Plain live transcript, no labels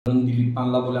দিলীপ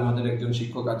পাল্লা বলে আমাদের একজন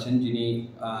শিক্ষক আছেন যিনি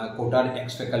কোটার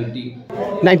এক্স ফ্যাকাল্টি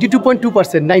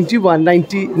 92.2%, 91,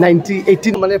 90, 90,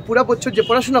 18 মানে পুরো বছর যে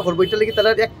পড়াশোনা করবো এটা লাগে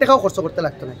তারা 1 টাকাও খরচ করতে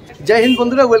লাগতো না। জয় হিন্দ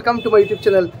বন্ধুরা, welcome to my YouTube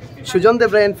channel Sujan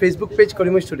দেবরায়ন Facebook page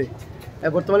Karimganj today.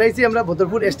 বর্তমানে আছি আমরা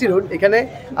বাদারপুর এসটি রোড। এখানে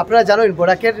আপনারা জানেন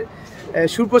বরাকের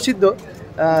সুপ্রসিদ্ধ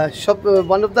সব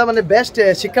ওয়ান অফ দ্য মানে বেস্ট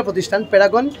শিক্ষা প্রতিষ্ঠান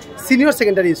প্যারাগন সিনিয়র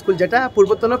সেকেন্ডারি স্কুল, যেটা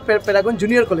পূর্বতন প্যারাগন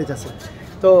জুনিয়র কলেজ আছে।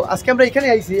 তো আজকে আমরা এখানে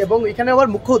আইছি এবং এখানে আমার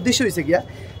মুখ্য উদ্দেশ্য হয়েছে গিয়া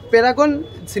প্যারাগন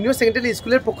সিনিয়র সেকেন্ডারি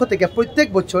স্কুলের পক্ষ থেকে প্রত্যেক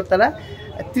বছর তারা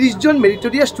 30 জন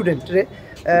মেরিটোরিয়াস স্টুডেন্টরে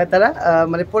তারা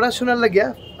মানে পড়াশোনার লাগিয়া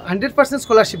 100%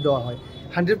 স্কলারশিপ দেওয়া হয়।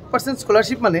 100%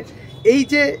 স্কলারশিপ মানে এই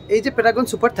যে প্যারাগন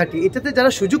সুপার 30 এটাতে যারা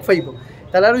সুযোগ পাইব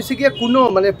তারা রয়েছে গিয়া কোনো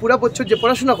মানে পুরা বছর যে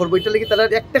পড়াশোনা করবো এটা লাগে তারা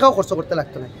 1 টাকাও খরচ করতে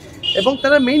লাগতো না। এবং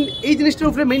তারা মেইন এই জিনিসটার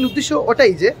উপরে মেইন উদ্দেশ্য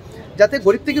ওটাই যে যাতে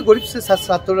গরিব থেকে গরিব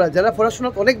ছাত্ররা যারা পড়াশোনা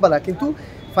অনেক ভালো কিন্তু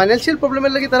ফাইন্যান্সিয়াল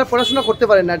প্রবলেমের লাগে তারা পড়াশোনা করতে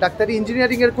পারেন না, ডাক্তারি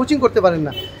ইঞ্জিনিয়ারিংয়ের কোচিং করতে পারেন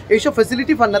না, এইসব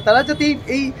ফ্যাসিলিটি পান না, তারা যাতে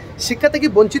এই শিক্ষা থেকে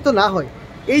বঞ্চিত না হয়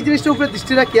এই জিনিসটার উপরে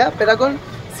দৃষ্টি রাখিয়া প্যারাগন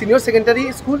সিনিয়র সেকেন্ডারি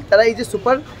স্কুল তারা এই যে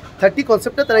সুপার 30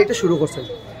 কনসেপ্টটা তারা এটা শুরু করছেন।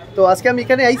 তো আজকে আমি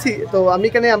এখানে আইছি, তো আমি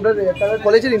এখানে আমরা তারা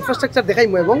কলেজের ইনফ্রাস্ট্রাকচার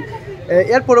দেখাইমু এবং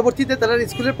এর পরবর্তীতে তারা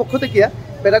স্কুলের পক্ষ থেকে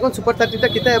প্যারাগন সুপার 30টা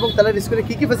কিতা এবং তারা স্কুলে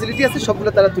কী কী ফ্যাসিলিটি আছে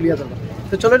সবগুলো তারা তুলিয়া দেবে।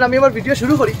 তো চলুন আমি আমার ভিডিও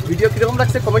শুরু করি। ভিডিও কীরকম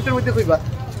লাগছে কমেন্টের মধ্যে কইবা।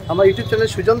 আমার YouTube channel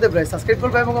Sujan Debray subscribe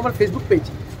করবা এবং আমার Facebook page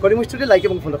Karimganj today like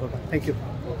এবং ফলো করবা। Thank you.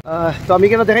 তো আমি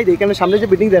এখানে দেখাই দিই, এখানে সামনে যে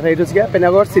বিল্ডিং দেখাই এটা হচ্ছে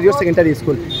Paragon senior secondary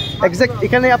school exact.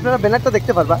 এখানে আপনারা ব্যানারটা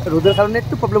দেখতে পারবা, রোদের কারণে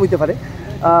একটু প্রবলেম হতে পারে।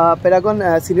 Paragon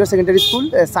senior secondary school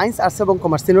science arts এবং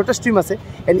কমার্স তিনটা স্ট্রিম আছে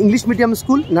and English medium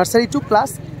school nursery two class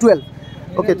 12।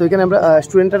 ওকে, তো এখানে আমরা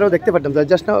স্টুডেন্টরাও দেখতে পারতাম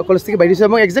জাস্ট না কলেজ থেকে বাইরে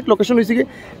এবং এক্সাক্ট লোকেশন হয়েছে কি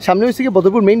সামনে হয়েছে কি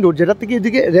বাদারপুর মেইন রোড, যেটার থেকে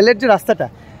এদিকে রেলের যে রাস্তাটা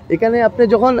এখানে আপনি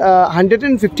যখন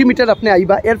 150 মিটার আপনি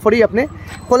আইবা এরপরেই আপনি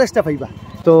কলেজটা পাইবা।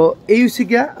 তো এই হচ্ছে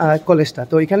গিয়া কলেজটা।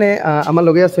 তো এখানে আমার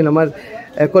লগে আছেন আমার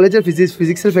কলেজের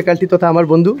ফিজিক্সের ফ্যাকাল্টি তথা আমার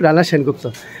বন্ধু রানা সেনগুপ্ত।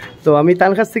 তো আমি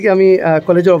তার কাছ থেকে আমি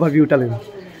কলেজের ওভারভিউটা নেব।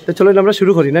 তো চলুন আমরা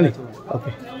শুরু করি না নি।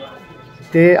 ওকে,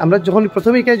 তো আমরা যখন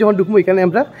প্রথমে এখানে যখন ঢুকবো এখানে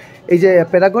আমরা এই যে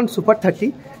প্যারাগন সুপার 30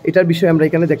 এটার বিষয়ে আমরা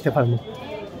এখানে দেখতে পারবো।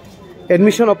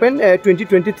 Admission open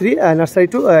 2023 nursery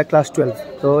two class 12।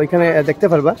 তো এখানে দেখতে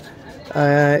পারবা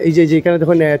এই যে এখানে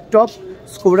দেখুন টপ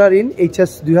স্কোরার ইন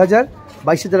HS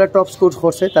 2022 যারা টপ স্কোর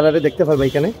করছে তারা দেখতে পারবা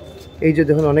এখানে। এই যে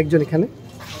দেখুন অনেকজন এখানে।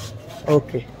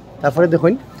 ওকে, তারপরে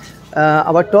দেখুন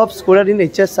আবার টপ স্কোরার ইন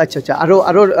HS আচ্ছা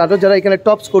আরও যারা এখানে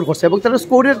টপ স্কোর করছে এবং তারা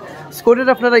স্কোরের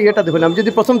আপনারা ইয়েটা দেখুন। আমি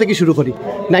যদি প্রথম থেকে শুরু করি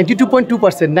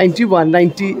 92.2%, 91,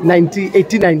 90, 90,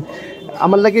 89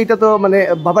 আমার লাগে এটা তো মানে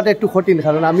বাবাটা একটু কঠিন,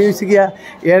 কারণ আমি হয়েছি গিয়া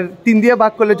এর 3 দিয়ে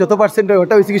ভাগ করলে যত পার্সেন্ট হয়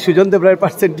ওটা হয়েছে কি সুজন দেবরায়ের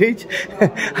পার্সেন্টেজ।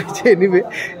 আচ্ছা নিবে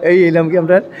এই এলাম কি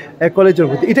আমরা কলেজের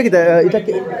মধ্যে এটা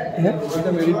কি হ্যাঁ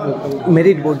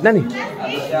মেরিট বোর্ড না নি,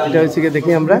 এটা হচ্ছে কি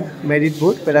দেখি আমরা merit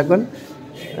board Paragon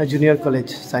junior college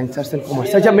science arts and commerce.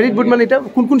 আচ্ছা মেরিট বোর্ড মানে এটা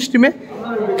কোন স্ট্রিমে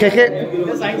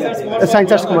সায়েন্স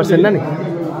আর্টস কমার্সের না নি?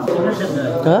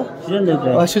 হ্যাঁ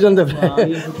সুজন দেব।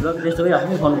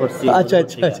 আচ্ছা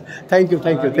থ্যাংক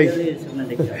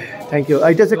ইউ।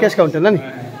 এটা হচ্ছে ক্যাশ কাউন্টার না নি?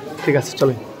 ঠিক আছে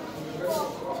চলেন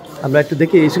আমরা একটু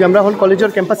দেখি। এই আমরা এখন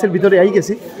কলেজের ক্যাম্পাসের ভিতরে আই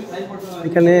গেছি।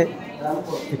 এখানে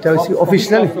এটা হচ্ছে অফিস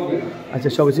না? আচ্ছা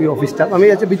সব হচ্ছে অফিসটা। আমি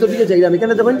আচ্ছা ভিতর দিকে যাই। আমি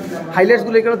এখানে দেখবেন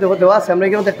হাইলাইটসগুলো এখানে দেওয়া আছে। আমরা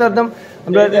এখানে দেখতে পারতাম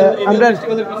আমরা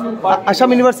আসাম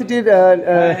ইউনিভার্সিটির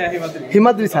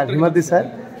হিমাদ্রি স্যার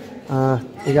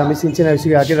এই আমি চিনছি না হয়েছি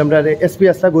আগের আমরা SP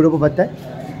আসলা গৌরব উপাধ্যায়।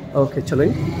 ওকে চলো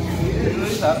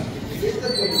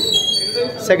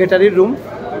সেক্রেটারির রুম,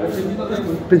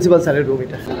 প্রিন্সিপাল স্যারের রুম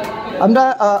এটা। আমরা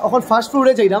এখন ফার্স্ট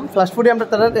ফ্লোরে যাইলাম। ফার্স্ট ফ্লোরে আমরা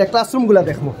তারা ক্লাসরুমগুলো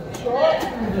দেখবো।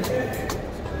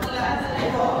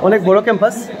 অনেক বড়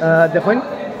ক্যাম্পাস দেখুন।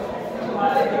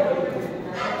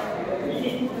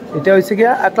 এটা হয়েছে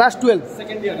গিয়া class 12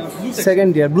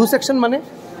 second year blue section মানে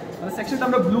সেকশনটা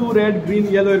আমরা ব্লু রেড গ্রিন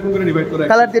ইয়েলো এরকম করে ডিভাইড করা,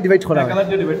 কালার দিয়ে ডিভাইড করা, কালার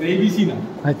দিয়ে ডিভাইড ABC না।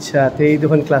 আচ্ছা তো এই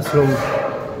দেখুন ক্লাসরুম।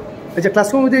 আচ্ছা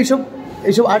ক্লাসরুমের মধ্যে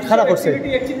এইসব আর্ট খারাপ করছে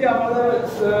অ্যাকচুয়ালি আমাদের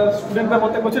স্টুডেন্টরা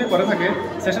প্রত্যেক বছরই করে থাকে।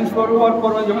 সেশন শুরু হওয়ার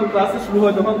পর যখন ক্লাস শুরু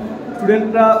হয় তখন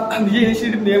স্টুডেন্টরা নিজে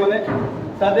ইনিশিয়েটিভ নিয়ে মানে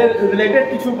তাদের রিলেটেড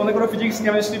কিছু মনে করো ফিজিক্স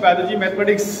কেমিস্ট্রি বায়োলজি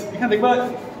ম্যাথমেটিক্স এখানে দেখবা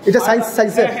এটা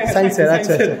সায়েন্সের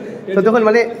আচ্ছা তো তখন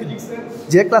মানে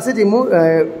যে ক্লাসে যে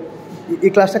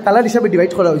এই ক্লাসটা কালার হিসাবে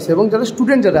ডিভাইড করা হয়েছে এবং যারা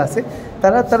স্টুডেন্ট যারা আছে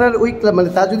তারা ওই মানে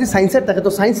তারা যদি সায়েন্সের থাকে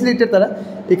তো সায়েন্স রিলেটেড তারা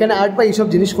এখানে আর্ট বা এইসব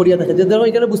জিনিস করিয়া থাকে, যে ধরো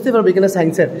এখানে বুঝতে পারবে এখানে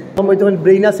সায়েন্সের তখন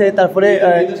ব্রেইন আছে। তারপরে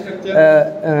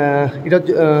এটা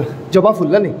জবা ফুল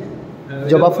না নি,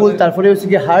 জবা ফুল, তারপরে হচ্ছে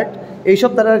গিয়ে হার্ট,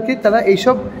 এইসব তারা আর কি তারা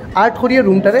এইসব আর্ট করিয়ে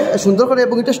রুমটারে সুন্দর করে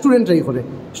এবং এটা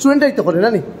স্টুডেন্টরাই তো করে না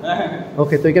নি?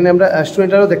 ওকে, তো এখানে আমরা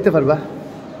স্টুডেন্টরাও দেখতে পারবা।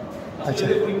 আচ্ছা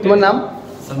তোমার নাম?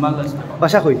 সলমান।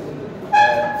 বাসা কই?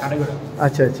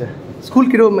 আচ্ছা আচ্ছা, স্কুল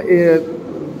কীরকম,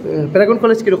 প্যারাগন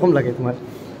কলেজ কীরকম লাগে তোমার?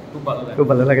 খুব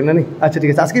ভালো লাগে না নি? আচ্ছা ঠিক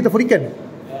আছে, আজকেই তো পরীক্ষা নেই?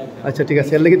 আচ্ছা ঠিক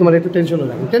আছে, এর লাগে তোমার একটু টেনশনও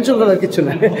লাগে, টেনশন করার কিছু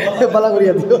না, ভালো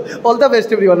করিয়া দিও। All the best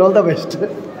everyone, all the best.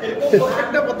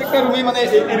 প্রত্যেকটা রুমে মানে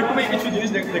এরকমই কিছু জিনিস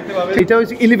দেখতে পাবে। এটা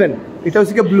হচ্ছে 11, এটা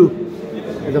হচ্ছে কি ব্লু,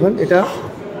 দেখুন এটা,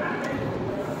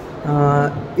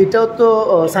 এটাও তো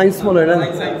সায়েন্স মনে হয় না?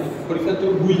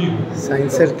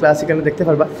 সায়েন্সের ক্লাস এখানে দেখতে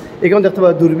পারবা, এখানে দেখতে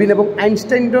পারবা দূরবীন এবং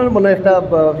আইনস্টাইনের মনে হয় একটা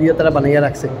ইয়ে তারা বানাইয়া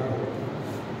রাখছে,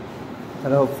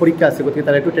 তারা পরীক্ষা আছে গতিকে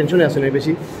তারা একটু টেনশনে আসে না,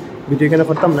 বেশি ভিডিও এখানে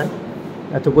করতাম না।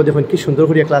 তবুও দেখুন কি সুন্দর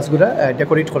করিয়া ক্লাসগুলো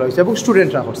ডেকোরেট করা হয়েছে এবং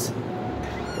স্টুডেন্টরা করছে,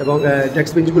 এবং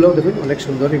ডেস্ক বেঞ্চগুলোও দেখুন অনেক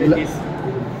সুন্দর এগুলো।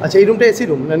 আচ্ছা এই রুমটা এসি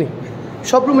রুম না নি?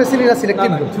 সব রুম এসি না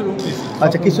সিলেক্টেড রুম?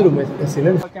 আচ্ছা কিছু রুম এসি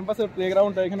না? ক্যাম্পাসের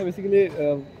প্লেগ্রাউন্ডটা এখানে বেসিক্যালি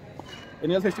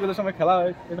অ্যানুয়াল ফেস্টিভ্যালের সময় খেলা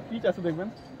হয়, একটা পিচ আছে দেখবেন।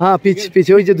 হ্যাঁ পিচ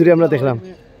ওই যে দূরে আমরা দেখলাম,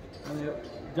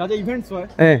 যা যা ইভেন্টস হয়,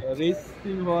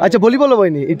 রেসিং হয়। আচ্ছা ভলিবল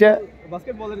হয়নি? এটা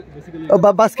বাস্কেটবলের বেসিক্যালি,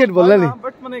 বাস্কেটবল না নি?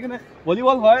 বাট মানে এখানে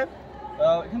ভলিবল হয়,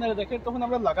 এখানে র্যাকেট তখন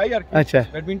আমরা লাগাই আর কি। আচ্ছা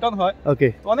ব্যাডমিন্টন হয়। ওকে,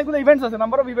 তো অনেকগুলো ইভেন্টস আছে,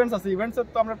 নাম্বার অফ ইভেন্টস আছে। ইভেন্টসের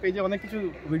তো আমরা পেজে অনেক কিছু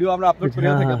ভিডিও আমরা আপলোড করে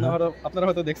থাকি, আপনারা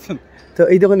হয়তো দেখছেন। তো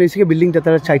এই দেখুন এই বিল্ডিংটা,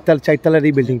 তারা চারতলার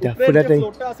এই বিল্ডিংটা পুরাটাই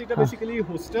ফ্লোরটা আছে, এটা বেসিক্যালি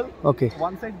হোস্টেল। ওকে,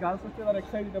 ওয়ান সাইড গার্লস হোস্টেল আর এক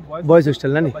সাইড এটা বয়েজ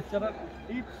হোস্টেল না নি? বাচ্চারা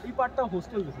এই পার্টটা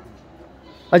হোস্টেল বেসিক্যালি।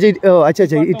 আচ্ছা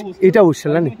আচ্ছা এটা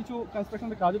হোস্টেল না নি? কিছু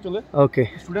কনস্ট্রাকশনের কাজও চলে। ওকে,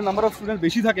 স্টুডেন্ট নাম্বার অফ স্টুডেন্ট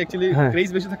বেশি থাকে অ্যাকচুয়ালি, ক্রেজ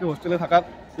বেশি থাকে হোস্টেলে থাকার,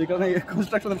 এই কারণে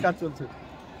কনস্ট্রাকশনের কাজ চলছে।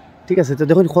 ঠিক আছে, তো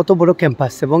দেখুন কত বড়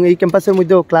ক্যাম্পাস, এবং এই ক্যাম্পাসের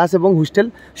মধ্যে ক্লাস এবং হোস্টেল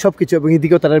সব কিছু, এবং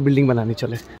এদিকেও তারা বিল্ডিং বানানি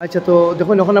চলে। আচ্ছা তো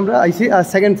দেখুন এখন আমরা আইসি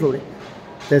সেকেন্ড ফ্লোরে,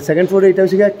 তো সেকেন্ড ফ্লোরে এটা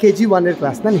হচ্ছে কেজি 1-এর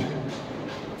ক্লাস না নি?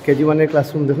 কেজি 1-এর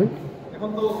ক্লাসরুম দেখুন। এখন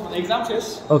তো এক্সাম শেষ।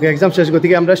 ওকে, এক্সাম শেষ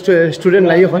গতিকে আমরা স্টুডেন্ট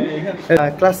নাই এখন।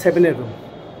 ক্লাস 7-এর রুম,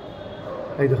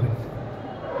 এই দেখুন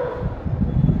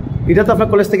এটা তো আপনার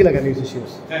কলেজ থেকে লাগানো হয়েছে শিওর?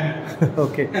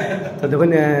 ওকে, তো দেখুন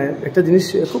একটা জিনিস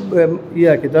খুব ইয়ে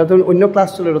আর কি, তারা ধরুন অন্য ক্লাস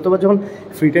চলে, অথবা যখন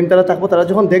ফ্রি টাইম তারা থাকবো, তারা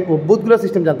যখন দেখবো বহুতগুলো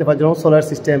সিস্টেম জানতে পারে, যেমন solar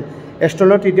system,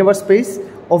 astronaut, universe, space,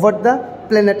 over the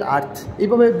planet আর্থ,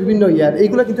 এইভাবে বিভিন্ন ইয়ার,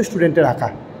 এইগুলো কিন্তু স্টুডেন্টের আঁকা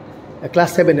ক্লাস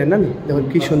 7-এর না নি? দেখুন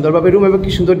কী সুন্দরভাবে রুম এবং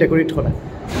কী সুন্দর ডেকোরেট করা।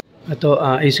 তো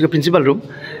এই ছিল প্রিন্সিপাল রুম,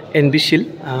 এনবি শিল।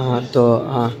 তো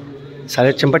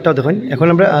স্যারের চেম্বারটাও দেখুন। এখন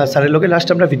আমরা স্যারের লোকে লাস্ট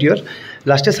আমরা ভিডিওর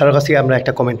লাস্টে স্যারের কাছে আমরা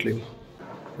একটা কমেন্ট লইব।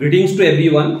 Greetings to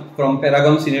everyone from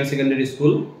Paragon Senior Secondary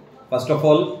School. First of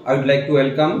all, I would like to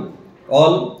welcome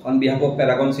all on behalf of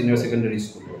Paragon Senior Secondary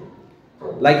School.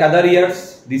 Like other years,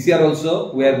 this year also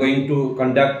we are going to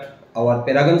conduct our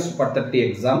Paragon Super 30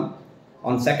 exam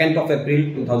on 2nd of April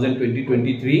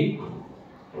 2023.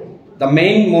 The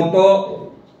main motto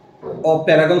of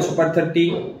Paragon Super 30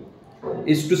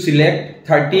 is to select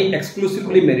 30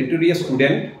 exclusively meritorious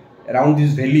students around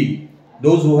this valley,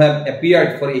 those who have appeared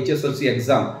for HSLC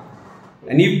exam,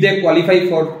 and if they qualify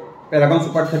for Paragon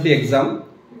Super 30 exam,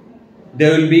 they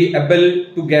will be able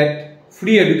to get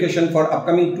free education for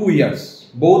upcoming 2 years,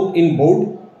 both in board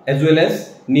as well as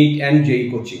NEET and JEE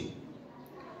coaching.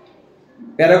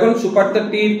 Paragon Super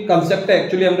 30 কনসেপ্টটা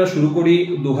actually আমরা শুরু করি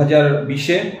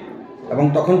 2020-এ, এবং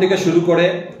তখন থেকে শুরু করে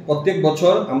প্রত্যেক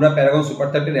বছর আমরা প্যারাগন সুপার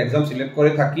 30-এর এক্সাম সিলেক্ট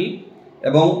করে থাকি,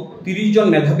 এবং 30 জন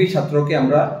মেধাবী ছাত্রকে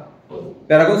আমরা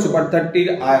প্যারাগন সুপার 30-র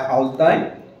আওতায়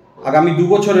আগামী 2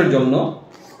 বছরের জন্য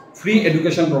ফ্রি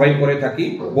এডুকেশন প্রোভাইড করে থাকি,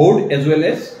 বোর্ড এজ ওয়েল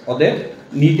এজ ওদের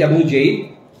নিট এবং জেই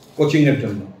কোচিংয়ের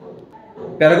জন্য।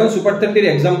 প্যারাগন সুপার 30-র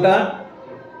এক্সামটা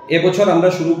এবছর আমরা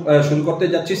শুরু করতে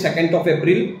যাচ্ছি 2nd of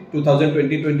April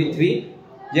 2023,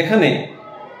 যেখানে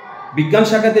বিজ্ঞান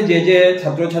শাখাতে যে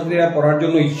ছাত্রছাত্রীরা পড়ার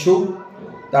জন্য ইচ্ছুক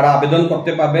তারা আবেদন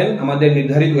করতে পারবেন আমাদের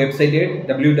নির্ধারিত ওয়েবসাইটে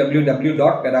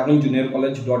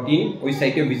www.paragonjuniorcollege.in, ওই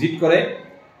সাইটে ভিজিট করে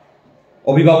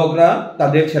অভিভাবকরা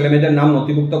তাদের ছেলেমেয়েদের নাম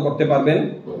নথিভুক্ত করতে পারবেন।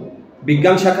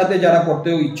 বিজ্ঞান শাখাতে যারা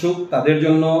পড়তেও ইচ্ছুক তাদের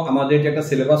জন্য আমাদের যে একটা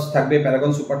সিলেবাস থাকবে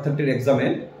প্যারাগন সুপার 30-র এক্সামে,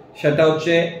 সেটা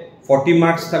হচ্ছে 40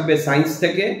 মার্কস থাকবে সায়েন্স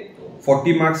থেকে,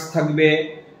 40 মার্কস থাকবে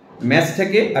ম্যাথস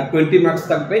থেকে, আর 20 মার্কস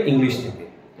থাকবে ইংলিশ থেকে।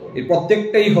 এই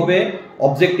প্রত্যেকটাই হবে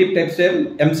অবজেক্টিভ টাইপসের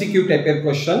এমসিকিউ টাইপের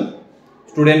কোয়েশ্চেন,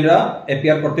 স্টুডেন্টরা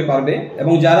অ্যাপিয়ার করতে পারবে।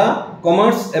 এবং যারা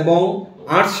কমার্স এবং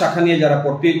আর্টস শাখা নিয়ে যারা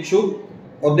পড়তে ইচ্ছুক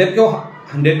ওদেরকেও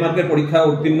 100 মার্কের পরীক্ষায়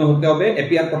উত্তীর্ণ হতে হবে,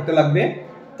 অ্যাপিয়ার করতে লাগবে।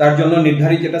 তার জন্য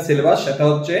নির্ধারিত যেটা সিলেবাস সেটা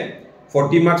হচ্ছে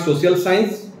 40 marks social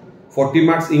science, 40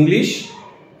 marks English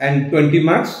and 20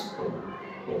 marks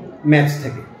maths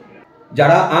থেকে।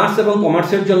 যারা আর্টস এবং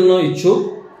কমার্সের জন্য ইচ্ছুক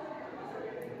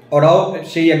ওরাও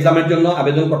সেই এক্সামের জন্য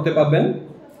আবেদন করতে পারবেন।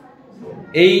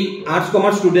 এই আর্টস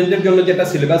কমার্স স্টুডেন্টদের জন্য যেটা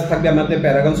সিলেবাস থাকবে আমাদের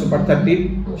প্যারাগন সুপার 30,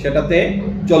 সেটাতে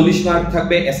 40 মার্ক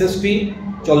থাকবে এসএসটি,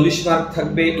 40 মার্ক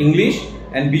থাকবে ইংলিশ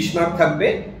অ্যান্ড 20 মার্ক থাকবে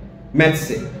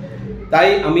ম্যাথসে। তাই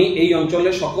আমি এই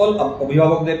অঞ্চলের সকল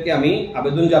অভিভাবকদেরকে আমি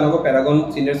আবেদন জানাবো প্যারাগন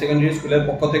সিনিয়র সেকেন্ডারি স্কুলের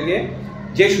পক্ষ থেকে,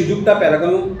 যে সুযোগটা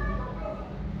প্যারাগন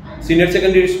সিনিয়র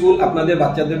সেকেন্ডারি স্কুল আপনাদের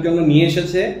বাচ্চাদের জন্য নিয়ে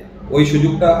এসেছে, ওই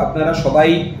সুযোগটা আপনারা সবাই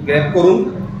গ্র্যাব করুন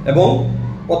এবং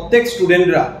প্রত্যেক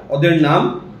স্টুডেন্টরা ওদের নাম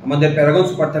আমাদের প্যারাগন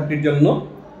সুপার 30-র জন্য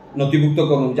নথিভুক্ত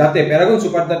করুন, যাতে প্যারাগন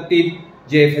সুপার 30-র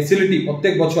যে ফ্যাসিলিটি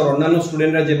প্রত্যেক বছর অন্যান্য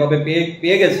স্টুডেন্টরা যেভাবে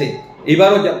পেয়ে গেছে,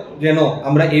 এবারও যেন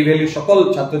আমরা এই ভ্যালির সকল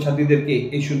ছাত্রছাত্রীদেরকে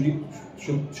এই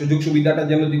সুযোগ সুবিধাটা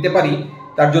যেন দিতে পারি,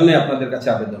 তার জন্য আপনাদের কাছে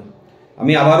আবেদন।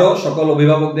 আমি আবারও সকল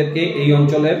অভিভাবকদেরকে এই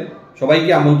অঞ্চলের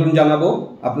সবাইকে আমন্ত্রণ জানাবো,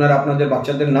 আপনারা আপনাদের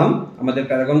বাচ্চাদের নাম আমাদের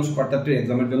প্যারাগন সুপার 30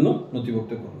 এক্সামের জন্য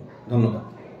নথিভুক্ত করুন। ধন্যবাদ।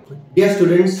 Dear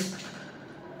students,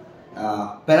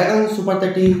 Paragon Super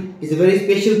 30 is a very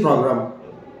special program.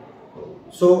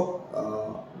 So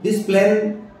this plan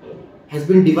has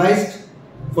been devised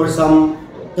for some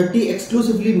 30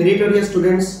 exclusively meritorious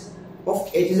students of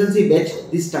HSLC batch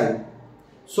this time.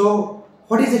 So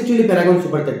what is actually Paragon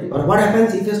Super 30, or what happens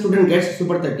if a student gets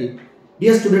Super 30?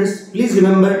 Dear students, please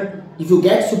remember, if you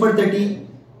get Super 30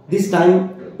 this time,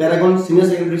 Paragon Senior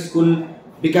Secondary School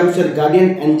becomes your guardian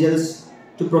angels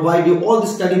to provide you all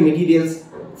the study materials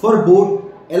for board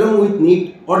along with NEET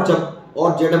or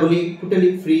JEE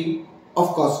totally free of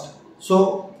cost. So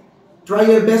try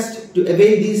your best to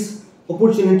avail this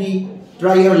opportunity.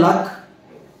 Try your luck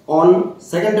on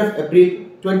 2nd of April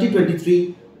 2023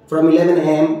 from 11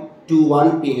 AM to 1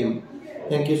 PM.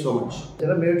 Thank you so much.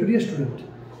 যারা meritorious student,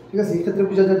 ঠিক আছে, এই ক্ষেত্রে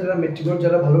বোঝা যায় যারা মেট্রিকর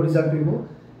যারা ভালো রেজাল্ট দিব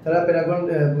তারা প্যারাগন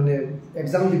মানে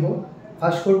এক্সাম দিব,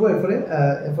 পাস করবো, এরপরে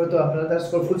তো আপনারা তার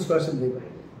ফুল স্কলারশিপ দেবে।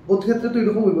 বোধ ক্ষেত্রে তো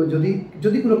এরকম হইব,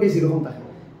 যদি কোনো কেস এরকম থাকে,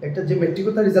 একটা যে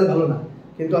মেট্রিকও তার রেজাল্ট ভালো না,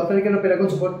 কিন্তু আপনার কেন প্যারাগন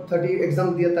সুপার 30 এক্সাম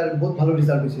দিয়ে তার বহুত ভালো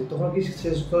রেজাল্ট হয়েছে, তখন কি সে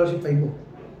স্কলারশিপ পাইব?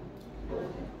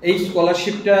 এই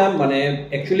স্কলারশিপটা মানে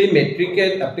অ্যাকচুয়ালি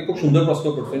মেট্রিকের, আপনি খুব সুন্দর প্রশ্ন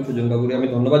করছেন সুজন বাবুরে, আমি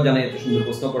ধন্যবাদ জানাই এত সুন্দর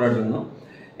প্রশ্ন করার জন্য।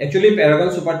 অ্যাকচুয়ালি প্যারাগন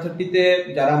সুপার 30-তে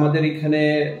যারা আমাদের এখানে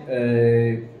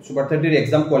সুপার 30-র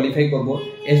এক্সাম কোয়ালিফাই করবো,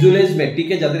 এজ ওয়েল এজ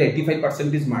মেট্রিকে যাদের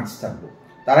 85% মার্কস থাকবে,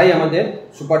 তারাই আমাদের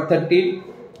সুপার 30-র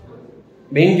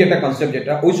মেইন যেটা কনসেপ্ট,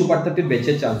 যেটা ওই সুপার 30-র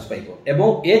ব্যাচে চান্স পাইব। এবং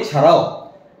এছাড়াও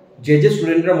যে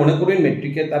স্টুডেন্টরা মনে করেন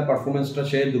মেট্রিকে তার পারফরমেন্সটা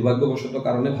সে দুর্ভাগ্যবশত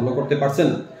কারণে ভালো করতে পারছে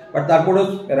না, বাট তারপরেও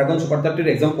প্যারাগন সুপার 30-র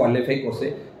এক্সাম কোয়ালিফাই করছে,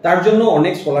 তার জন্য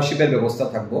অনেক স্কলারশিপের ব্যবস্থা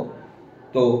থাকবো।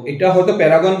 তো এটা হয়তো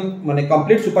প্যারাগন মানে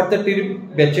কমপ্লিট সুপার 30-র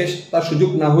ব্যাচে তার সুযোগ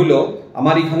না হইলেও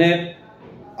আমার এখানে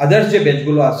আদার্স যে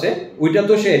ব্যাচগুলো আছে ওইটা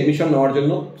তো সে অ্যাডমিশন নেওয়ার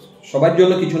জন্য সবার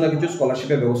জন্য কিছু না কিছু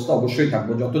স্কলারশিপের ব্যবস্থা অবশ্যই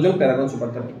থাকবে, যতজন প্যারাগন সুপার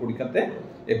 30 পরীক্ষাতে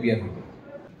অ্যাপিয়ার হবে।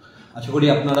 আশা করি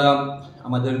আপনারা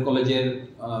আমাদের কলেজের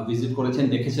ভিজিট করেছেন,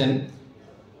 দেখেছেন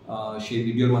সেই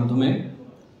ভিডিওর মাধ্যমে।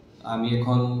 আমি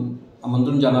এখন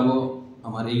আমন্ত্রণ জানাবো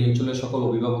আমার এই অঞ্চলের সকল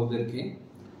অভিভাবকদেরকে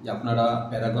যে আপনারা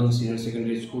Paragon senior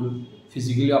secondary school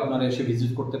physically আপনারা এসে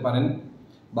ভিজিট করতে পারেন,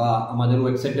 বা আমাদের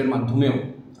ওয়েবসাইটের মাধ্যমেও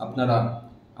আপনারা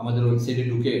আমাদের ওয়েবসাইটে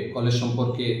ঢুকে কলেজ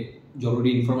সম্পর্কে জরুরি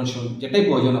ইনফরমেশন যেটাই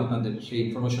প্রয়োজন আপনাদের, সেই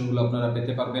ইনফরমেশনগুলো আপনারা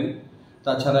পেতে পারবেন।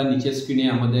 তাছাড়া নিচের স্ক্রিনে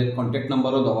আমাদের কন্ট্যাক্ট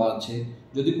নাম্বারও দেওয়া আছে,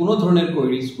 যদি কোনো ধরনের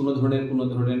কোয়েরিজ, কোনো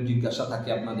ধরনের জিজ্ঞাসা থাকে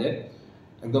আপনাদের,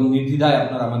 একদম নির্দ্বিধায়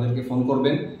আপনারা আমাদেরকে ফোন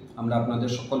করবেন, আমরা আপনাদের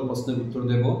সকল প্রশ্নের উত্তর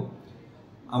দেব।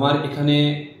 আমার এখানে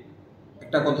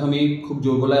একটা কথা আমি খুব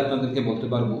জোর গলায় আপনাদেরকে বলতে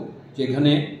পারবো যে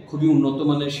এখানে খুবই উন্নত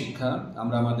মানের শিক্ষা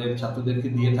আমরা আমাদের ছাত্রদেরকে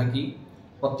দিয়ে থাকি।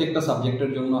 প্রত্যেকটা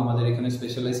সাবজেক্টের জন্য আমাদের এখানে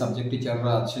স্পেশালাইজ সাবজেক্ট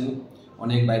টিচাররা আছেন,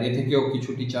 অনেক বাইরে থেকেও কিছু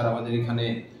টিচার আমাদের এখানে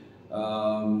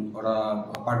ওরা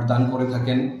পাঠদান করে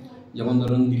থাকেন। যেমন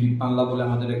ধরুন দিলীপ পাল্লা বলে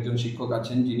আমাদের একজন শিক্ষক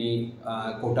আছেন, যিনি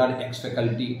কোটার x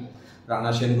faculty,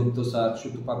 Rana Sengupta sir,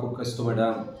 সুতুপা কুকাস্ত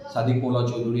madam, Sadiq মোল্লা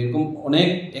চৌধুরী, এরকম অনেক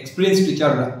এক্সপিরিয়েন্স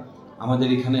টিচাররা আমাদের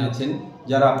এখানে আছেন,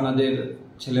 যারা আপনাদের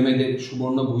ছেলেমেয়েদের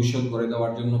সুবর্ণ ভবিষ্যৎ গড়ে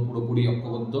দেওয়ার জন্য পুরোপুরি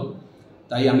ঐক্যবদ্ধ।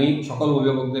 তাই আমি সকল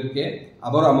অভিভাবকদেরকে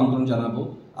আবারও আমন্ত্রণ জানাবো,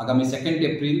 আগামী 2nd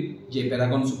এপ্রিল যে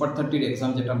প্যারাগন সুপার 30-র এক্সাম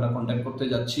যেটা আমরা কন্ডাক্ট করতে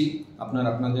যাচ্ছি,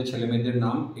 আপনাদের ছেলেমেয়েদের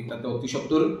নাম এটাতে অতি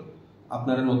সত্বর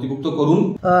আপনারা নথিভুক্ত করুন।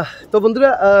 তো বন্ধুরা,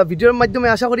 ভিডিওর মাধ্যমে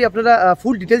আশা করি আপনারা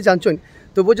ফুল ডিটেলস জানছেন।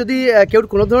 তবুও যদি কেউ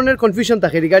কোনো ধরনের কনফিউশন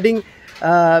থাকে রিগার্ডিং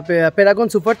প্যারাগন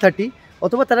সুপার 30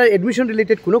 অথবা তারা এডমিশন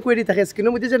রিলেটেড কোনো কোয়েরি থাকে,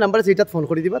 স্ক্রিনের মধ্যে যে নাম্বার আছে এইটা ফোন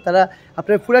করে দিবা, তারা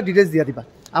আপনার পুরো ডিটেলস দিয়ে দিবা।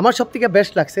 আমার সব থেকে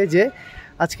বেস্ট লাগছে যে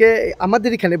আজকে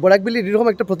আমাদের এখানে বরাকবিলির এরকম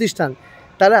একটা প্রতিষ্ঠান,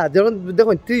 তারা যেমন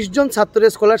দেখুন 30 জন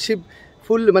ছাত্রের স্কলারশিপ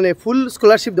ফুল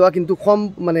স্কলারশিপ দেওয়া কিন্তু কম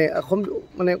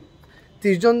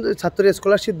 30 জন ছাত্রের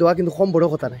স্কলারশিপ দেওয়া কিন্তু কম বড়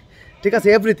কথা নয়, ঠিক আছে।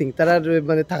 এভরিথিং তারা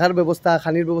থাকার ব্যবস্থা,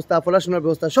 খানির ব্যবস্থা, পড়াশোনার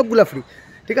ব্যবস্থা সবগুলা ফ্রি,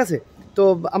 ঠিক আছে। তো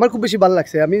আমার খুব বেশি ভালো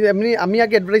লাগছে। আমি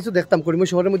আগে অ্যাডভার্টাইজও দেখতাম করিম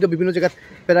শহরের মধ্যে বিভিন্ন জায়গায়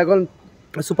প্যারাগন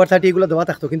সুপার 30 এগুলো দেওয়া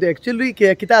থাকতো, কিন্তু অ্যাকচুয়ালি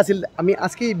কিতা আসিল আমি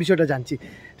আজকে এই বিষয়টা জানছি।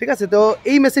 ঠিক আছে, তো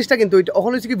এই মেসেজটা কিন্তু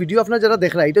ওখানে হচ্ছে কি ভিডিও আপনার যারা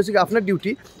দেখরা এটা হচ্ছে কি আপনার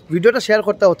ডিউটি ভিডিওটা শেয়ার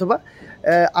করতে, অথবা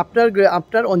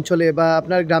আপনার অঞ্চলে বা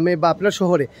আপনার গ্রামে বা আপনার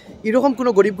শহরে এরকম কোনো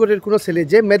গরিব ঘরের কোনো ছেলে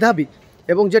যে মেধাবী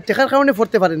এবং যে টেকার কারণে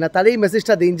পড়তে পারে না, তার এই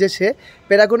মেসেজটা দিন যে সে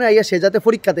প্যারাগনে আইয়া সে যাতে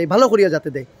পরীক্ষা দেয়, ভালো করিয়া যাতে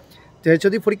দেয়।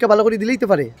 যদি পরীক্ষা ভালো করে দিলেই তো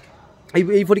পারে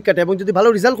এই পরীক্ষাটা, এবং যদি ভালো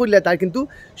রেজাল্ট করলে তার কিন্তু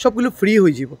সবগুলো ফ্রি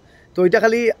হয়ে যাব। তো এটা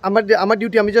খালি আমার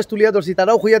ডিউটি, আমি জাস্ট তুলিয়া ধরছি,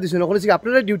 তারাও হইয়া দিচ্ছি না, ওখানে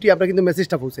আপনারা ডিউটি আপনারা কিন্তু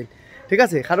মেসেজটা পৌঁছাই। ঠিক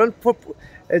আছে,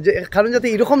 কারণ যাতে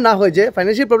এরকম না হয় যে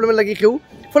ফাইন্যান্সিয়াল প্রবলেমের লাগে কেউ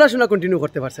পড়াশোনা কন্টিনিউ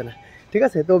করতে পারছে না। ঠিক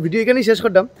আছে, তো ভিডিও এখানেই শেষ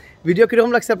করলাম। ভিডিও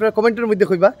কীরকম লাগছে আপনারা কমেন্টের মধ্যে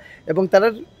কইবা, এবং তার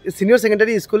সিনিয়র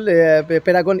সেকেন্ডারি স্কুল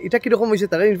প্যারাগন এটা কীরকম হয়েছে,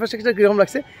 তার ইনফ্রাস্ট্রাকচার কীরকম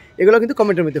লাগছে এগুলো কিন্তু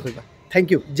কমেন্টের মধ্যে কইবা। Thank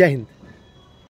you, Joy Hind.